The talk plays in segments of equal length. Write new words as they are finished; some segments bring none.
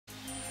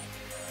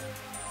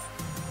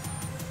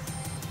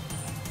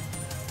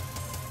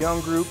Young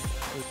group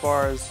as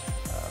far as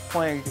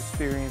playing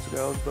experience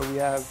goes, but we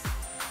have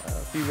a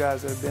few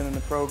guys that have been in the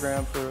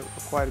program for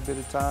quite a bit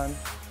of time.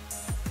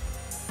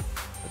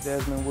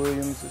 Desmond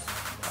Williams has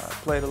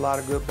played a lot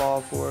of good ball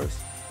for us.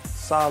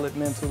 Solid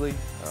mentally,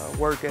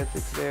 work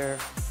ethics there.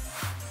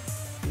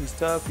 He's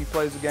tough, he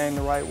plays the game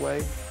the right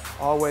way,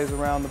 always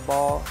around the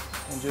ball,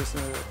 and just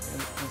an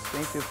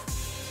instinctive,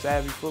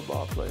 savvy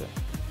football player.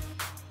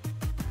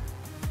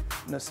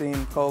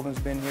 Nassim Colvin's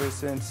been here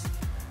since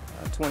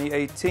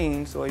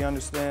 2018, so he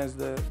understands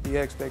the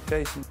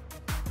expectation.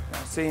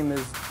 Nassim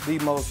is the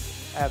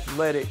most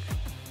athletic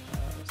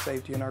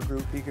safety in our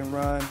group. He can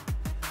run,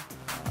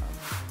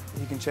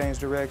 he can change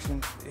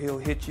direction, he'll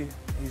hit you.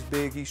 He's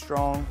big, he's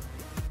strong.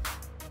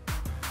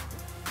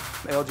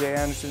 LJ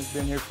Anderson's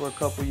been here for a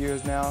couple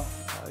years now.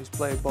 He's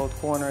played both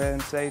corner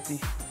and safety.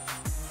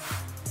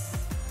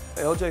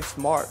 LJ's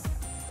smart.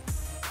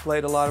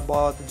 Played a lot of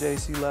ball at the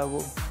JC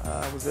level.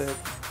 Was at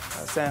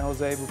San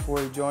Jose before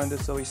he joined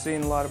us, so he's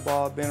seen a lot of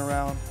ball, been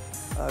around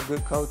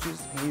good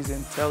coaches. He's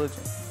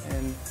intelligent,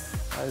 and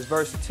his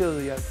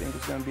versatility, I think,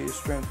 is going to be his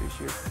strength this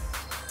year.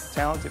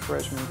 Talented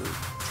freshman group.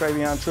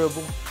 Travion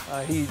Tribble,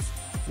 he's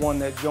one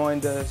that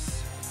joined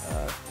us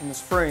in the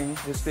spring.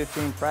 His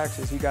 15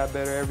 practices, he got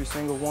better every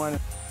single one.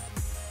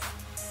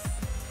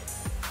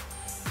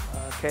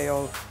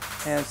 K.O.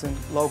 Hansen,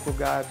 local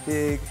guy,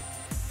 big,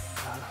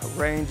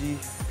 rangy.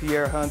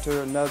 Pierre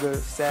Hunter, another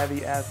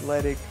savvy,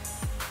 athletic,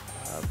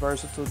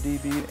 versatile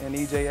DB, and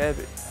E.J.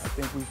 Evitt. I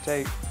think we've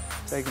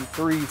taken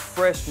 3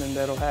 freshmen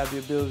that'll have the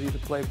ability to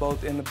play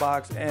both in the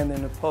box and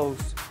in the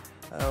post.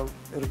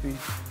 It'll be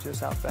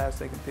just how fast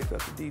they can pick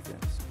up the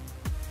defense.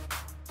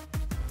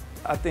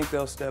 I think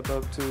they'll step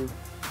up to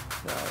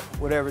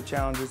whatever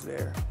challenge is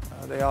there.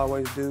 They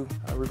always do,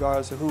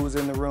 regardless of who's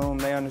in the room.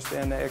 They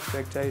understand the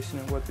expectation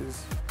and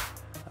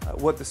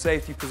what the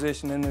safety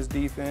position in this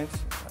defense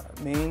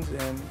means,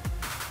 and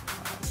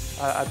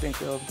I think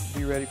they'll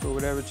be ready for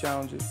whatever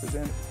challenge is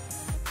presented.